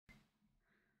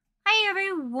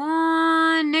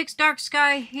everyone, Nyx Dark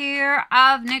Sky here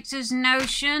of Nyx's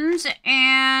Notions,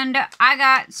 and I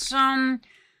got some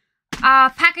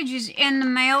packages in the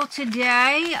mail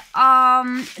today.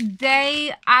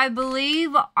 They, I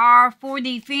believe, are for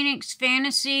the Phoenix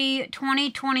Fantasy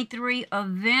 2023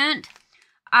 event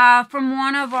from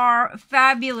one of our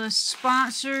fabulous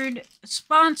sponsors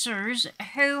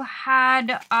who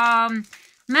had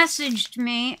messaged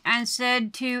me and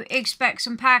said to expect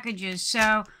some packages.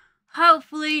 So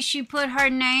hopefully she put her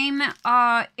name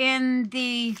in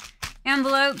the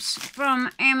envelopes from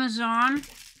Amazon.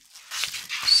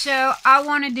 So I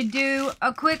wanted to do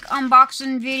a quick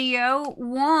unboxing video.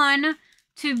 One,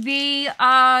 to be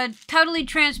totally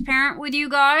transparent with you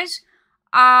guys.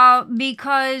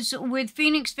 Because with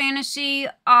Phoenix Fantasy,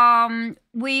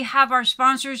 we have our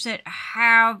sponsors that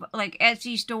have like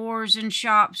Etsy stores and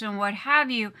shops and what have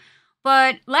you.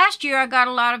 But last year I got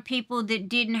a lot of people that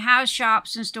didn't have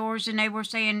shops and stores, and they were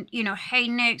saying, you know, hey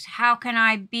Nyx, how can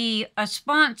I be a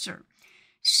sponsor?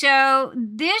 So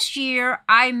this year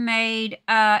I made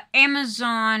a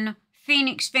Amazon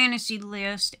Phoenix Fantasy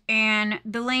list, and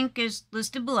the link is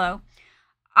listed below.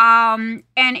 And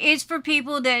it's for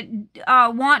people that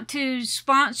want to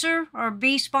sponsor or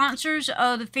be sponsors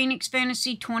of the Phoenix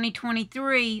Fantasy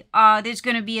 2023 that's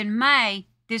going to be in May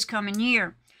this coming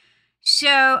year.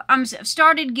 So I've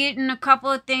started getting a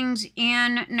couple of things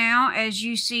in now, as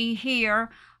you see here.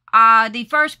 The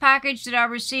first package that I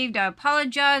received, I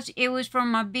apologize, it was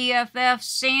from my BFF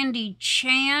Sandy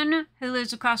Chan, who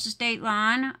lives across the state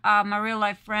line, my real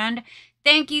life friend.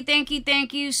 Thank you,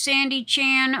 Sandy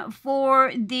Chan,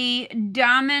 for the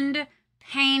diamond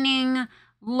painting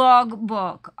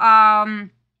logbook.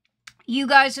 You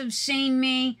guys have seen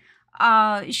me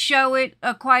show it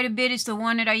quite a bit. It's the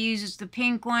one that I use. It's the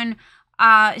pink one.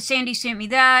 Sandy sent me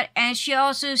that, and she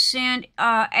also sent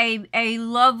a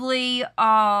lovely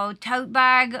tote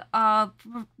bag.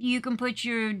 You can put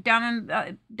your diamond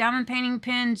painting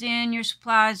pens in, your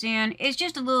supplies in. It's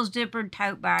just a little zippered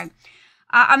tote bag.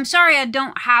 I'm sorry I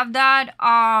don't have that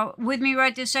with me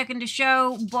right this second to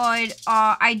show, but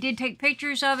I did take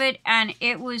pictures of it, and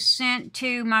it was sent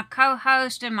to my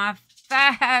co-host and my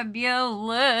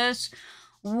fabulous,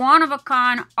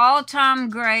 one-of-a-kind, all-time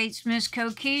greats, Miss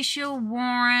Kokisha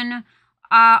Warren,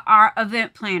 our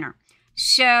event planner.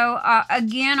 So,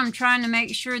 again, I'm trying to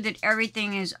make sure that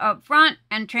everything is upfront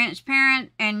and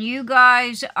transparent. And you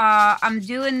guys, I'm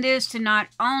doing this to not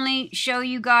only show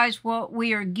you guys what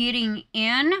we are getting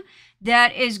in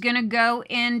that is going to go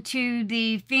into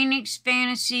the Phoenix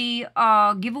Fantasy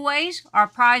giveaways, our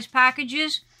prize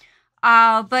packages,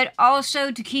 but also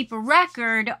to keep a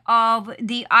record of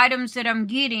the items that I'm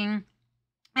getting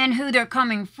and who they're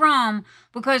coming from,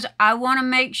 because I want to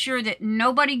make sure that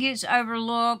nobody gets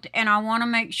overlooked, and I want to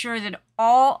make sure that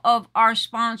all of our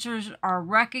sponsors are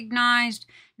recognized.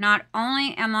 Not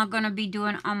only am I going to be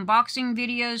doing unboxing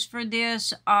videos for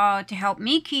this to help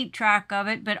me keep track of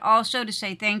it, but also to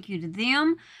say thank you to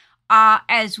them,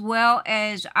 as well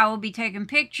as I will be taking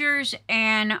pictures,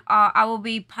 and I will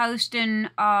be posting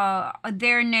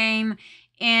their name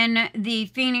in the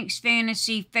Phoenix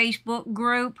Fantasy Facebook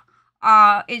group.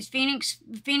 It's Phoenix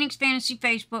Fantasy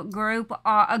Facebook group.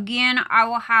 Again, I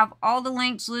will have all the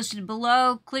links listed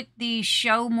below. Click the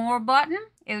Show More button.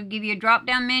 It will give you a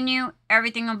drop-down menu.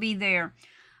 Everything will be there.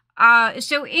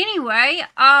 So anyway,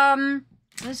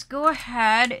 let's go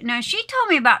ahead. Now, she told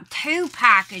me about 2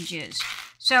 packages.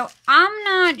 So I'm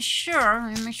not sure.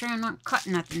 Let me make sure I'm not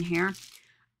cutting nothing here.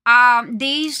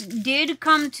 These did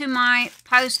come to my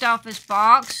post office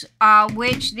box,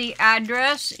 which the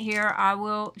address, here I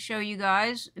will show you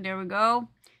guys. There we go.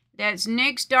 That's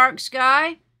Nyx Dark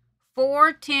Sky,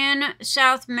 410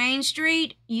 South Main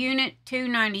Street, Unit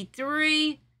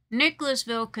 293,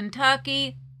 Nicholasville,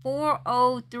 Kentucky,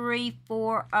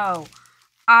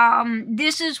 40340.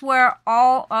 This is where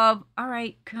all of,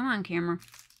 alright, come on camera.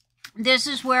 This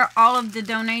is where all of the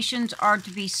donations are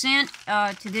to be sent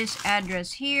to this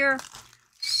address here.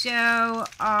 So,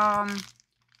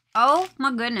 oh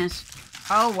my goodness.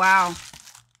 Oh, wow.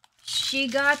 She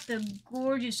got the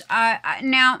gorgeous,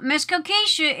 now, Miss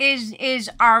Kokisha is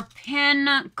our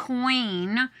pen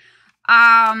queen.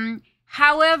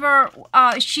 However,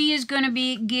 she is going to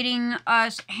be getting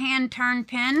us hand-turned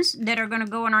pens that are going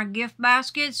to go in our gift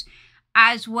baskets,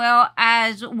 as well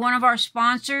as one of our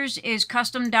sponsors is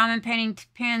Custom Diamond Painting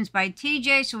Pens by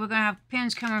TJ. So we're going to have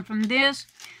pens coming from this.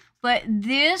 But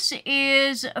this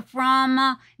is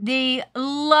from the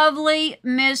lovely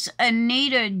Miss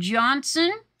Anita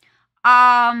Johnson.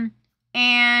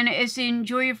 And it's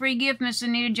Enjoy Your Free Gift, Miss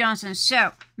Anita Johnson.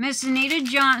 So, Miss Anita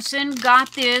Johnson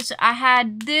got this. I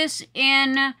had this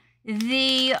in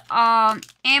the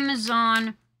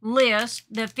Amazon list,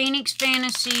 the Phoenix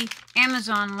Fantasy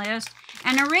Amazon list.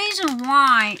 And the reason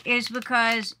why is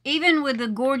because even with the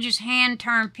gorgeous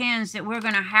hand-turned pins that we're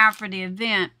going to have for the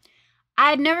event,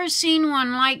 I'd never seen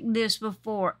one like this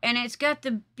before. And it's got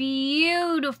the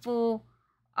beautiful,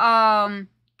 come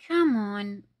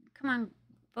on,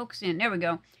 focus in. There we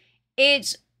go.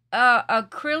 It's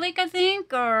acrylic, I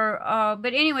think, or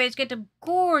but anyway, it's got the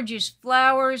gorgeous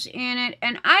flowers in it,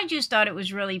 and I just thought it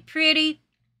was really pretty.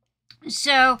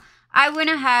 So I went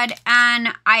ahead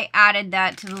and I added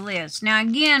that to the list. Now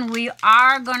again, we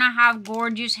are gonna have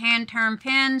gorgeous hand-turned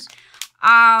pins,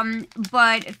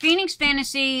 but Phoenix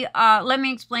Fantasy, let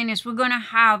me explain this. We're gonna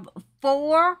have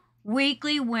 4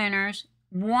 weekly winners,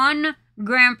 1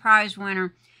 grand prize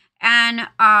winner. And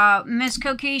Miss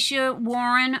Kokisha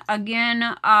Warren,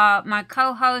 again, my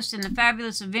co-host and the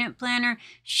fabulous event planner,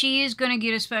 she is going to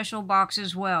get a special box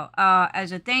as well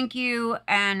as a thank you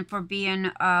and for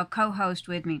being a co-host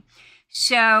with me.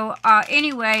 So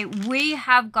anyway, we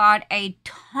have got a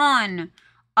ton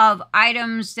of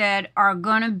items that are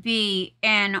going to be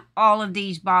in all of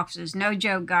these boxes. No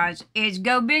joke, guys. It's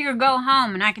go big or go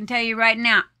home. And I can tell you right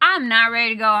now, I'm not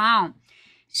ready to go home.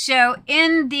 So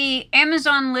in the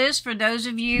Amazon list, for those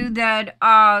of you that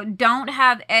don't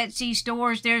have Etsy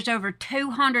stores, there's over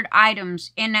 200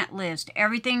 items in that list.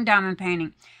 Everything diamond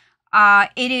painting.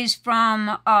 It is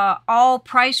from all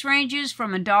price ranges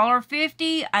from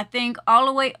 $1.50, I think, all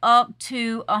the way up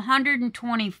to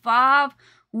 $125,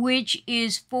 which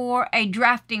is for a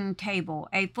drafting table,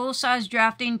 a full-size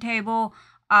drafting table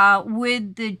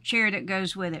with the chair that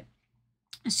goes with it.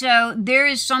 So there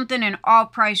is something in all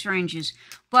price ranges.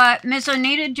 But Miss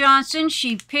Anita Johnson,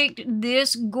 she picked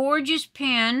this gorgeous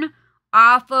pen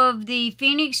off of the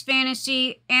Phoenix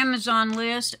Fantasy Amazon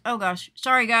list. Oh gosh,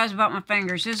 sorry guys about my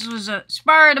fingers. This was a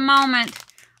spur of the moment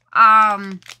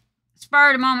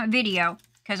video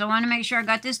because I wanted to make sure I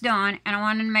got this done, and I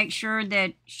wanted to make sure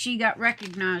that she got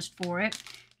recognized for it.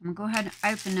 I'm gonna go ahead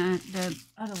and open the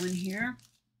other one here.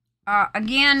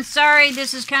 Again, sorry,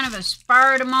 this is kind of a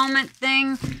spur of the moment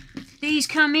thing. These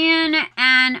come in,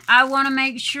 and I want to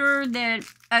make sure that,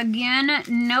 again,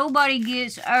 nobody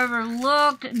gets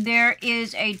overlooked. There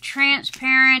is a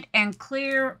transparent and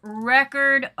clear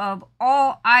record of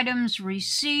all items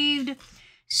received.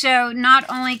 So not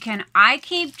only can I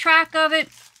keep track of it,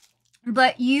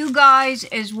 but you guys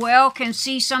as well can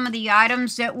see some of the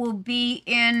items that will be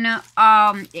in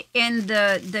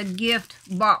the gift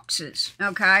boxes.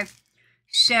 Okay,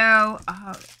 so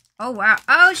oh wow,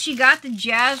 oh, she got the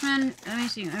jasmine. Let me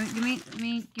see. Give me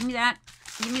that.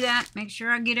 Give me that. Make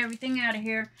sure I get everything out of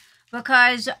here,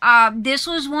 because this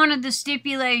was one of the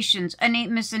stipulations.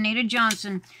 Miss Anita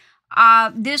Johnson.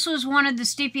 This was one of the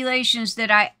stipulations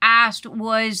that I asked,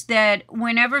 was that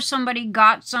whenever somebody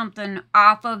got something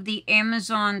off of the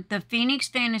Amazon, the Phoenix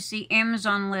Fantasy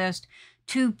Amazon list,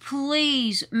 to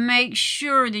please make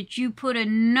sure that you put a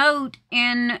note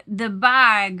in the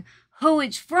bag who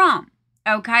it's from.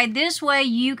 Okay, this way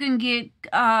you can get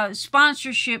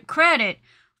sponsorship credit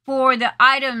for the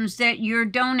items that you're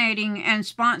donating and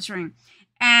sponsoring.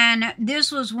 And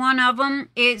this was one of them.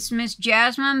 It's Miss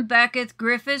Jasmine Beckett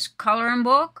Griffith's coloring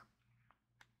book.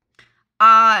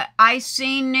 I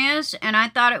seen this and I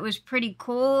thought it was pretty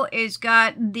cool. It's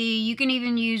got you can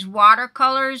even use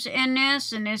watercolors in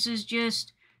this, and this is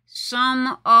just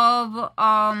some of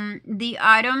the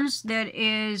items that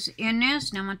is in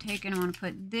this. Now I'm going to take it, I'm going to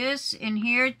put this in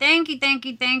here. Thank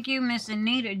you, Miss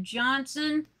Anita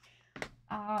Johnson.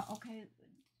 Okay.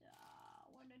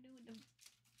 What did I do with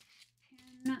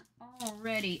the pen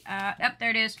already? Up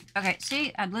there it is. Okay,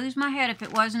 see, I'd lose my head if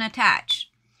it wasn't attached.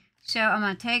 So I'm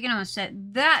going to take it, I'm going to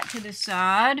set that to the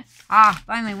side.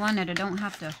 Finally one that I don't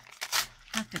have to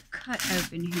cut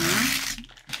open here.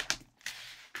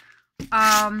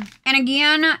 And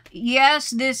again,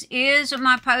 yes, this is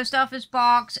my post office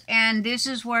box, and this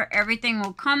is where everything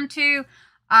will come to.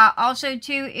 Also,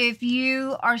 too, if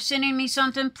you are sending me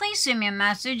something, please send me a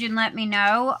message and let me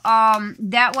know.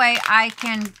 That way I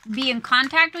can be in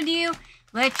contact with you,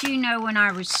 let you know when I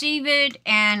receive it,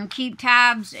 and keep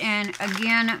tabs, and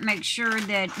again, make sure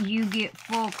that you get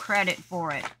full credit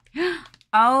for it.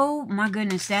 Oh my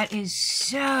goodness, that is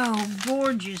so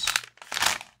gorgeous.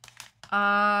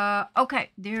 Okay,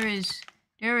 there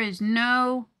is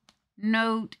no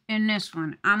note in this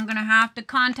one. I'm gonna have to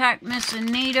contact Miss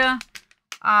Anita.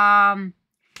 Now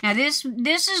this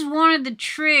is one of the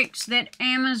tricks that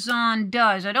Amazon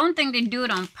does. I don't think they do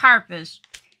it on purpose.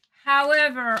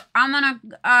 However,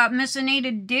 Miss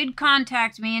Anita did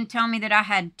contact me and tell me that I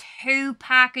had 2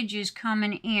 packages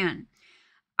coming in.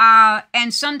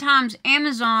 And sometimes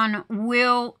Amazon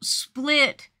will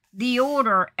split the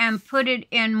order and put it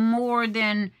in more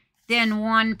than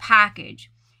one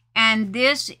package. And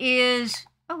this is,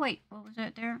 oh wait, what was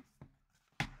that there?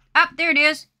 Up, there it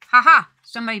is. Haha,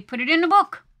 somebody put it in the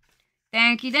book.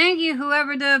 Thank you,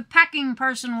 whoever the packing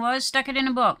person was, stuck it in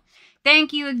a book.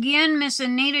 Thank you again, Miss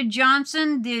Anita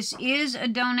Johnson. This is a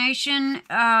donation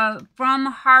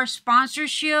from her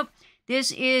sponsorship.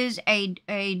 This is a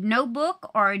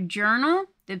notebook or a journal.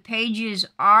 The pages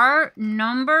are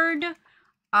numbered.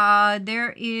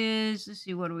 There is, let's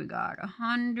see, what do we got?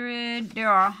 100. There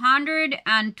are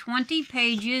 120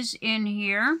 pages in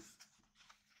here.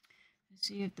 Let's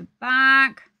see at the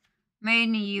back. Made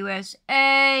in the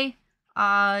USA.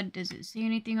 Does it see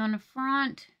anything on the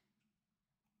front?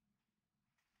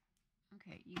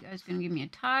 Okay, you guys gonna give me a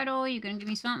title? You gonna give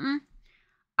me something?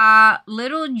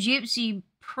 Little Gypsy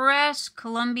Press,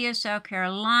 Columbia, South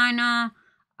Carolina.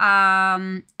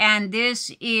 And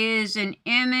this is an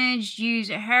image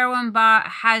used heroin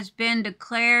has been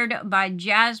declared by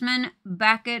Jasmine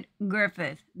Beckett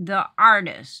Griffith, the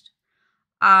artist.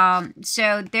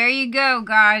 So there you go,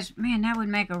 guys. Man, that would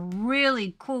make a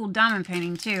really cool diamond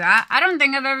painting too. I don't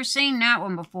think I've ever seen that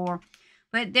one before.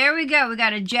 But there we go. We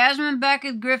got a Jasmine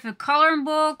Beckett Griffith coloring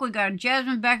book. We got a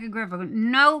Jasmine Beckett Griffith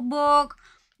notebook.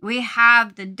 We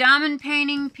have the diamond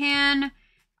painting pen.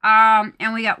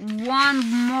 And we got one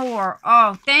more.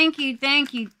 Oh, thank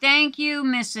you,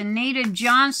 Miss Anita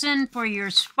Johnson, for your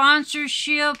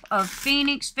sponsorship of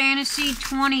Phoenix Fantasy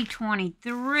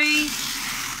 2023.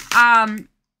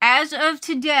 As of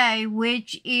today,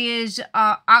 which is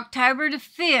October the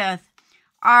 5th,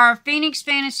 our Phoenix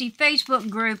Fantasy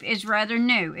Facebook group is rather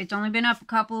new. It's only been up a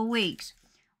couple of weeks.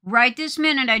 Right this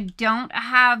minute, I don't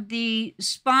have the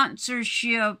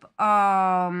sponsorship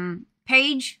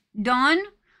page done.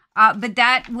 But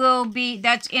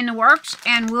that's in the works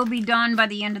and will be done by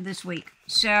the end of this week.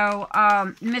 So,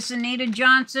 Miss Anita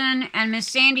Johnson and Miss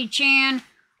Sandy Chan,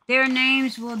 their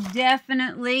names will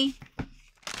definitely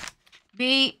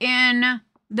be in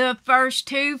the first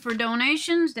two for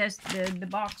donations. That's the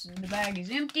box, the bag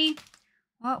is empty.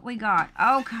 What we got?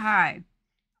 Okay.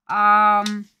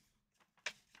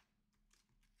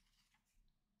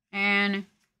 And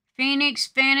Phoenix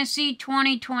Fantasy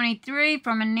 2023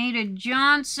 from Anita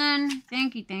Johnson.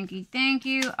 Thank you.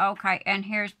 Okay, and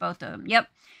here's both of them. Yep.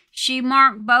 She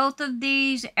marked both of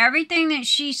these. Everything that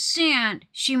she sent,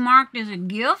 she marked as a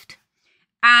gift.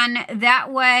 And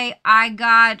that way I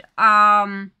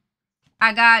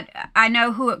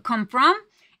know who it come from.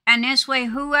 And this way,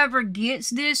 whoever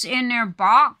gets this in their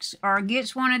box or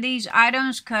gets one of these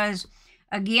items, because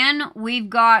again, we've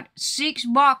got 6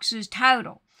 boxes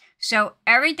total. So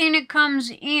everything that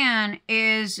comes in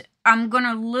is, I'm going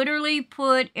to literally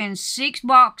put in 6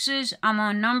 boxes. I'm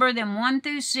going to number them 1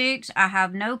 through 6. I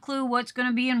have no clue what's going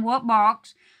to be in what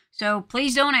box. So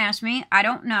please don't ask me. I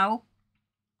don't know.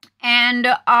 And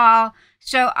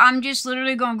so I'm just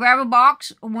literally going to grab a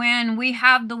box when we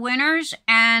have the winners.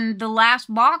 And the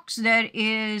last box that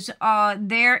is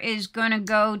there is going to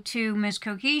go to Miss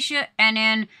Kokisha. And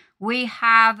then we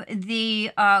have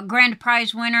the grand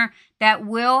prize winner that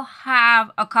will have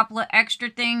a couple of extra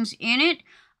things in it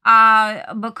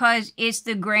because it's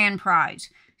the grand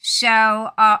prize. So,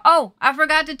 oh, I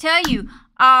forgot to tell you,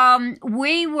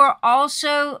 we were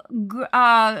also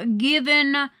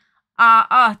given,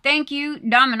 thank you,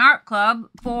 Diamond Art Club,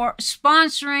 for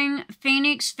sponsoring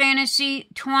Phoenix Fantasy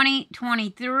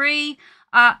 2023.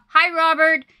 Hi,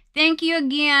 Robert. Thank you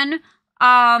again.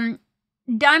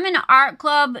 Diamond Art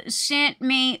Club sent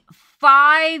me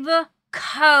 5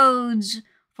 codes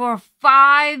for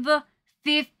 5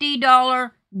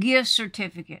 $50 gift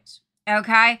certificates.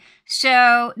 Okay,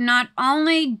 so not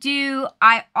only do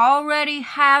I already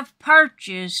have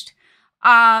purchased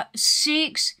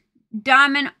 6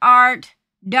 diamond art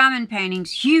diamond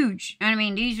paintings, huge. I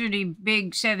mean, these are the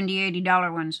big $70,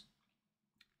 $80 ones.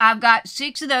 I've got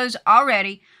 6 of those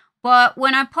already. But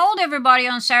when I polled everybody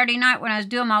on Saturday night when I was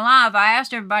doing my live, I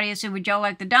asked everybody, I said, would y'all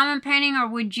like the diamond painting or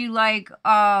would you like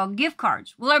gift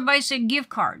cards? Well, everybody said gift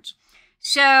cards.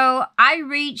 So I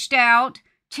reached out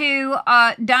to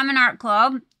Diamond Art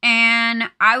Club and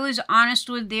I was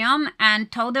honest with them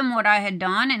and told them what I had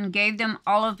done and gave them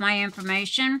all of my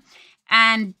information.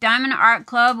 And Diamond Art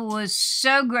Club was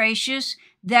so gracious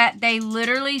that they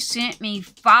literally sent me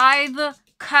 5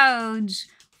 codes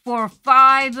for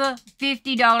 5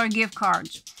 $50 gift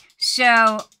cards.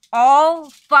 So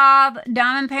all 5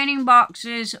 diamond painting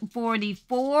boxes for the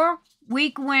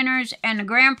 4-week winners and the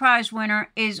grand prize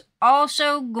winner is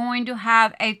also going to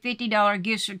have a $50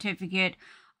 gift certificate.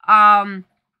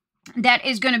 that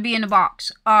is going to be in the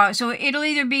box. So it'll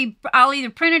either be, I'll either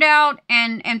print it out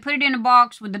and put it in a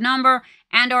box with the number,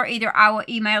 and or either I will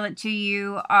email it to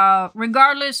you.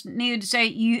 Regardless, needed to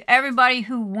say, everybody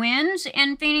who wins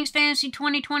in Phoenix Fantasy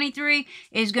 2023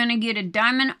 is going to get a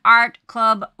Diamond Art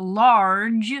Club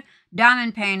large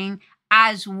diamond painting,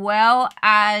 as well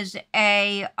as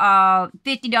a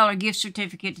 $50 gift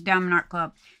certificate to Diamond Art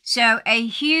Club. So a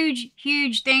huge,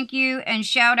 huge thank you and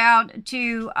shout out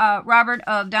to Robert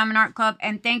of Diamond Art Club.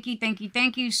 And thank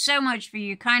you so much for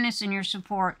your kindness and your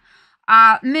support.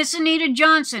 Miss Anita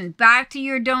Johnson, back to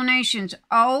your donations.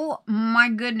 Oh my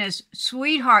goodness,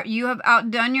 sweetheart, you have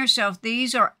outdone yourself.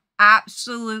 These are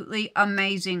absolutely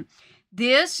amazing.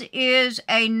 This is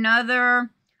another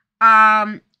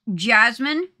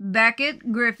Jasmine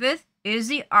Beckett Griffith is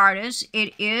the artist.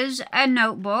 It is a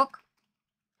notebook.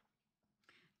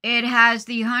 It has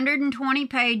the 120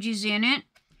 pages in it.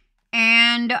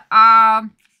 And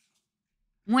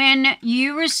when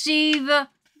you receive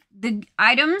the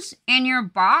items in your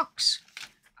box,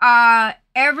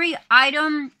 every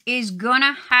item is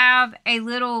gonna have a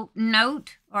little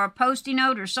note or a post-it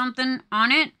note or something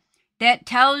on it that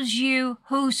tells you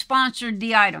who sponsored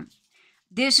the item.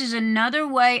 This is another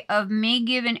way of me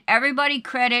giving everybody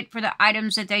credit for the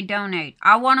items that they donate.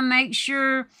 I want to make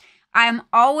sure I'm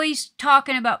always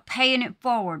talking about paying it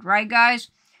forward, right, guys?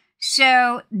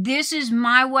 So this is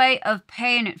my way of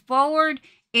paying it forward,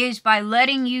 is by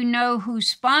letting you know who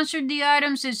sponsored the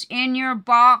items that's in your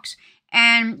box,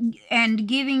 and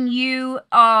giving you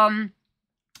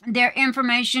their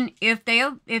information if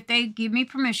they give me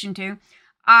permission to.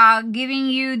 Giving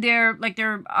you their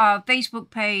Facebook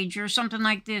page or something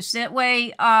like this. That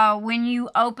way, when you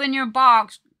open your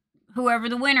box, whoever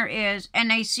the winner is,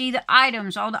 and they see the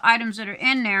items, all the items that are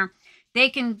in there, they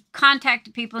can contact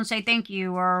the people and say thank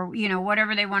you, or, you know,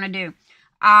 whatever they want to do.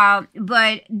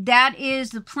 But that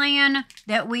is the plan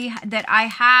that I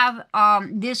have.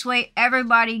 This way,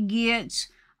 everybody gets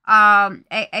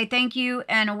a thank you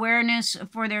and awareness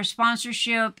for their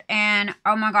sponsorship. And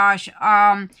oh my gosh,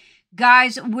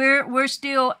 guys, we're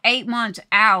still 8 months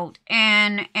out,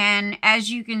 and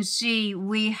as you can see,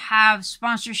 we have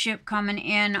sponsorship coming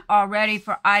in already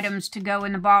for items to go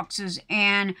in the boxes,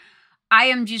 and I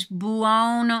am just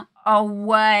blown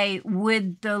away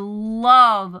with the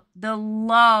love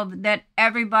that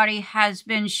everybody has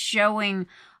been showing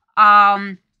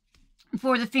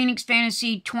for the Phoenix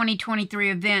Fantasy 2023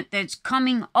 event that's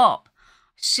coming up.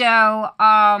 So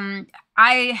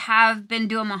I have been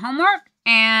doing my homework,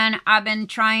 and I've been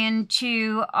trying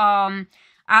to, I'm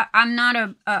not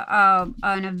an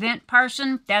event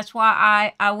person. That's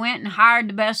why I went and hired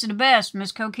the best of the best,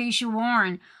 Miss Kokisha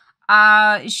Warren.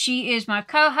 She is my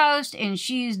co-host, and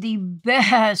she is the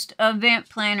best event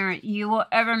planner you will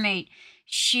ever meet.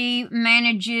 She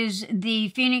manages the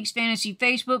Phoenix Fantasy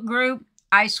Facebook group.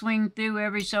 I swing through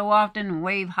every so often and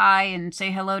wave hi and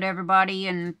say hello to everybody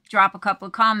and drop a couple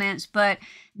of comments. But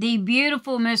the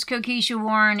beautiful Miss Kokisha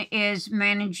Warren is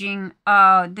managing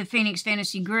the Phoenix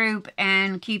Fantasy group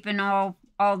and keeping all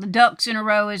the ducks in a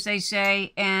row, as they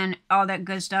say, and all that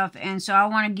good stuff. And so I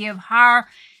want to give her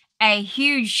a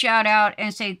huge shout out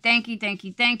and say thank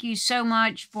you so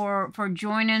much for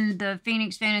joining the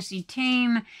Phoenix Fantasy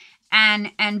team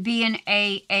and being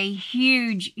a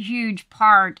huge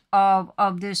part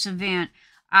of this event.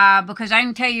 Because I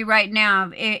can tell you right now,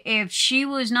 if she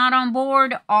was not on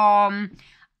board,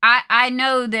 I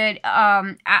know that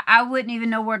I wouldn't even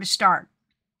know where to start.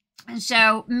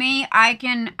 So me, I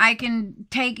can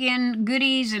take in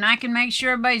goodies, and I can make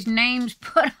sure everybody's names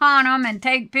put on them and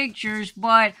take pictures,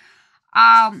 but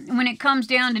when it comes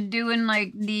down to doing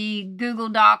like the Google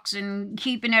Docs and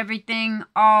keeping everything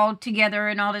all together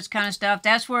and all this kind of stuff,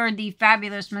 that's where the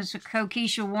fabulous Miss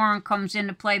Kokisha Warren comes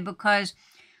into play, because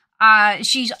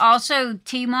she's also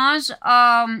T-Maw's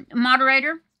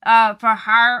moderator for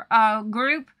her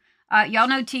group. Y'all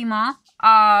know T-Maw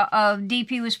of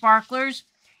DP with Sparklers.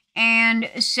 And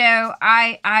so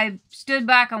I stood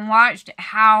back and watched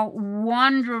how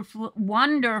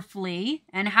wonderfully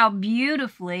and how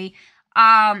beautifully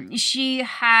she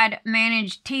had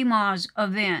managed T-Maw's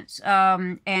events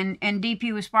and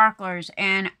DP with Sparklers,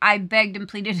 and I begged and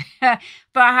pleaded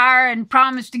for her and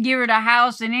promised to give her the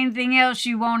house and anything else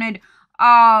she wanted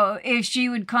if she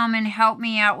would come and help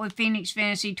me out with Phoenix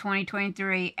Fantasy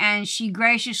 2023, and she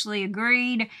graciously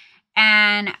agreed.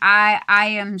 And I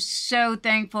am so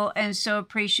thankful and so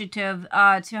appreciative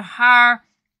to her.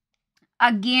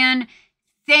 Again,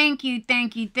 thank you,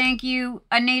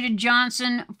 Anita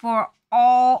Johnson, for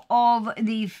all of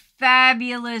the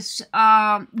fabulous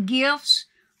gifts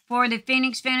for the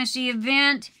Phoenix Fantasy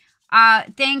event.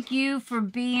 Thank you for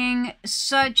being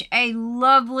such a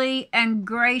lovely and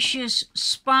gracious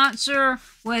sponsor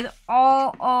with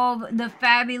all of the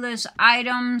fabulous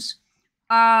items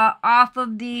off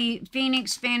of the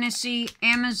Phoenix Fantasy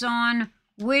Amazon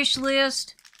wish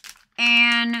list.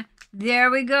 And there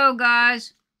we go,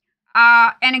 guys.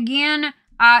 And again,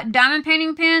 diamond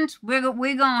painting pens, we're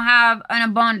gonna have an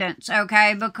abundance,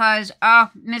 okay? Because,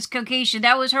 Miss Kokisha,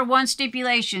 that was her one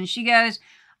stipulation. She goes,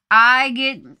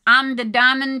 I'm the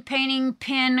diamond painting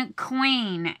pen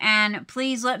queen, and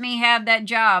please let me have that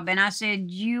job. And I said,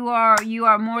 you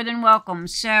are more than welcome.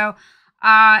 So,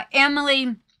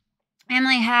 Emily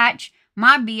Hatch,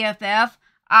 my BFF,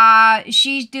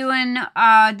 she's doing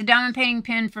the diamond painting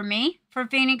pen for me for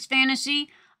Phoenix Fantasy,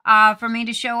 for me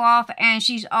to show off, and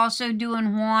she's also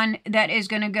doing one that is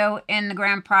going to go in the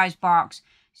grand prize box.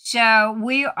 So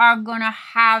we are going to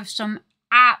have some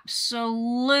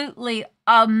absolutely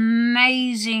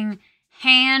amazing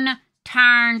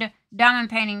hand-turned diamond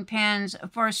painting pens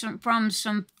from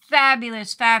some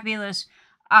fabulous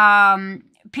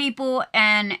people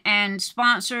and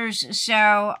sponsors.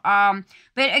 So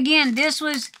but again, this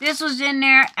was in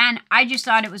there, and I just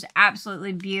thought it was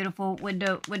absolutely beautiful with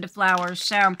the flowers.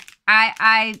 So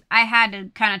I had to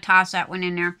kind of toss that one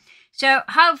in there. So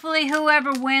hopefully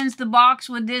whoever wins the box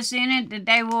with this in it, that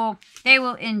they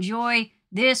will enjoy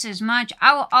this as much.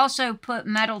 I will also put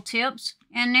metal tips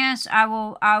in this.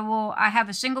 I have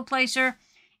a single placer,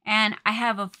 and I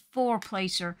have a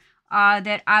 4-placer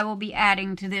that I will be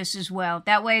adding to this as well.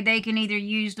 That way they can either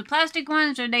use the plastic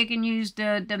ones or they can use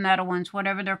the metal ones,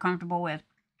 whatever they're comfortable with.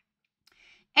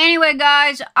 Anyway,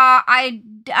 guys,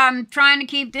 I'm trying to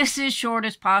keep this as short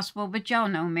as possible, but y'all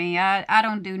know me. I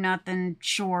don't do nothing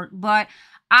short, but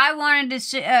I wanted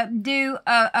to do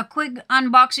a quick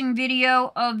unboxing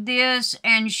video of this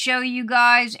and show you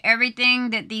guys everything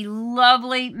that the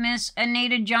lovely Miss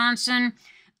Anita Johnson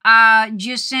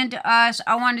just sent to us.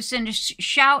 I wanted to send a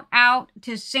shout out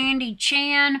to Sandy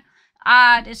Chan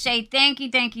to say thank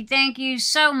you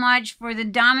so much for the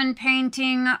diamond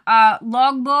painting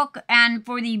logbook and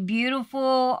for the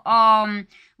beautiful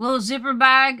little zipper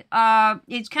bag.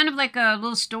 It's kind of like a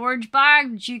little storage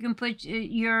bag that you can put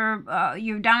your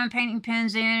diamond painting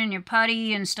pens in and your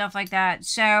putty and stuff like that.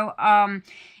 So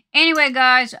anyway,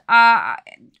 guys,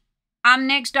 I'm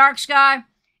Nick's Dark Sky.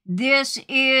 This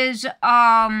is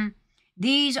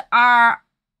these are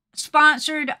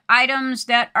sponsored items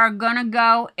that are gonna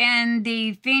go in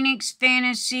the Phoenix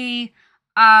Fantasy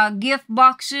gift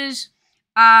boxes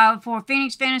for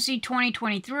Phoenix Fantasy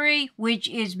 2023, which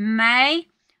is May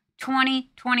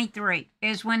 2023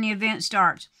 is when the event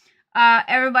starts.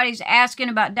 Everybody's asking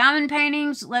about diamond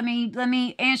paintings. Let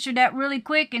me answer that really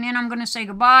quick, and then I'm gonna say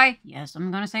goodbye. Yes,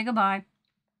 I'm gonna say goodbye.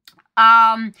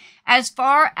 As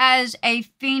far as a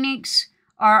Phoenix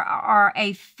or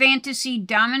a fantasy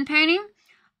diamond painting,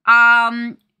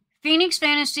 Phoenix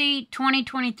Fantasy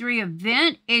 2023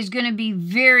 event is going to be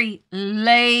very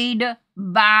laid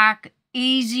back,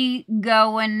 easy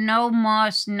going, no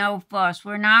muss, no fuss.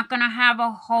 We're not going to have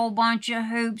a whole bunch of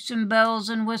hoops and bells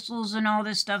and whistles and all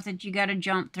this stuff that you got to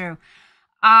jump through.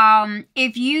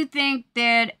 If you think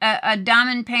that a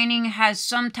diamond painting has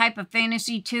some type of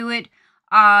fantasy to it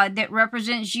that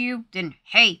represents you, then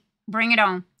hey, bring it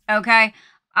on, okay?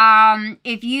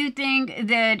 If you think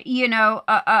that, you know,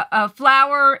 a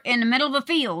flower in the middle of a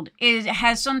field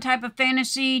has some type of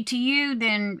fantasy to you,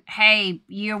 then hey,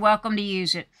 you're welcome to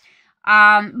use it.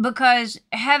 Because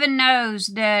heaven knows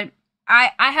that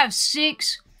I have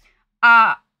 6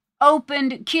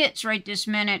 opened kits right this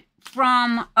minute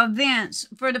from events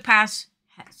for the past,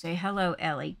 say hello,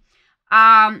 Ellie,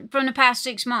 from the past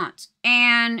 6 months.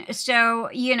 And so,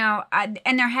 you know,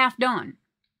 and they're half done.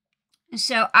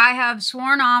 So I have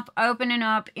sworn off opening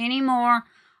up any more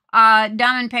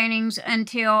diamond paintings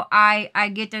until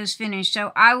I get those finished.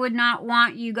 So I would not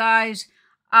want you guys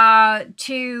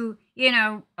to, you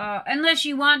know, unless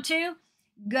you want to,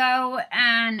 go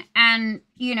and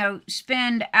you know,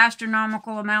 spend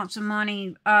astronomical amounts of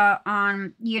money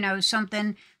on, you know,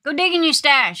 something. Go dig in your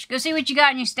stash. Go see what you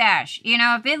got in your stash. You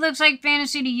know, if it looks like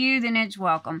fantasy to you, then it's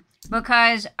welcome.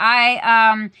 Because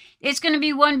it's going to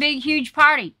be one big, huge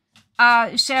party.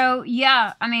 So,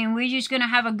 yeah, I mean, we're just going to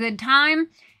have a good time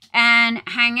and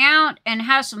hang out and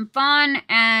have some fun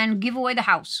and give away the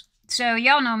house. So,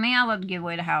 y'all know me. I love to give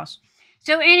away the house.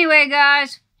 So, anyway,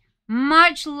 guys,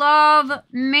 much love,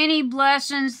 many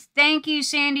blessings. Thank you,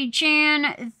 Sandy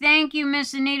Chan. Thank you,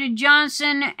 Miss Anita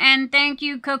Johnson. And thank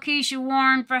you, Kokisha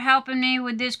Warren, for helping me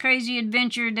with this crazy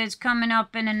adventure that's coming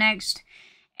up in the next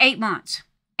 8 months.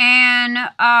 And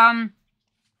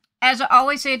as I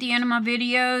always say at the end of my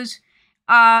videos,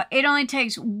 it only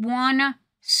takes 1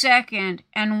 second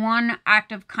and 1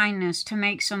 act of kindness to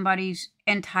make somebody's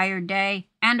entire day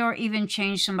and or even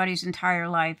change somebody's entire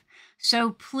life.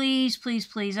 So please, please,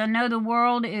 please, I know the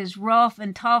world is rough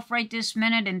and tough right this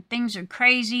minute and things are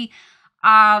crazy.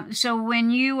 So when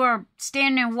you are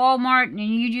standing in Walmart and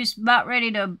you just about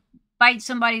ready to bite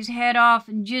somebody's head off,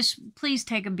 just please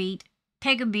take a beat.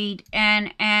 Take a beat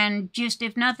and just,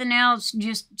 if nothing else,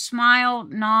 just smile,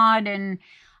 nod, and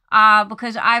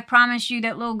because I promise you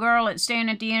that little girl that's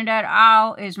standing at the end of that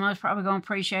aisle is most probably going to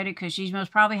appreciate it because she's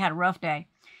most probably had a rough day.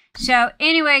 So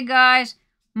anyway, guys,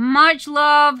 much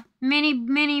love, many,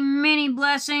 many, many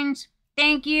blessings.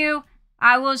 Thank you.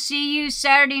 I will see you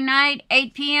Saturday night,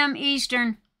 8 p.m.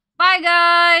 Eastern. Bye,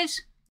 guys.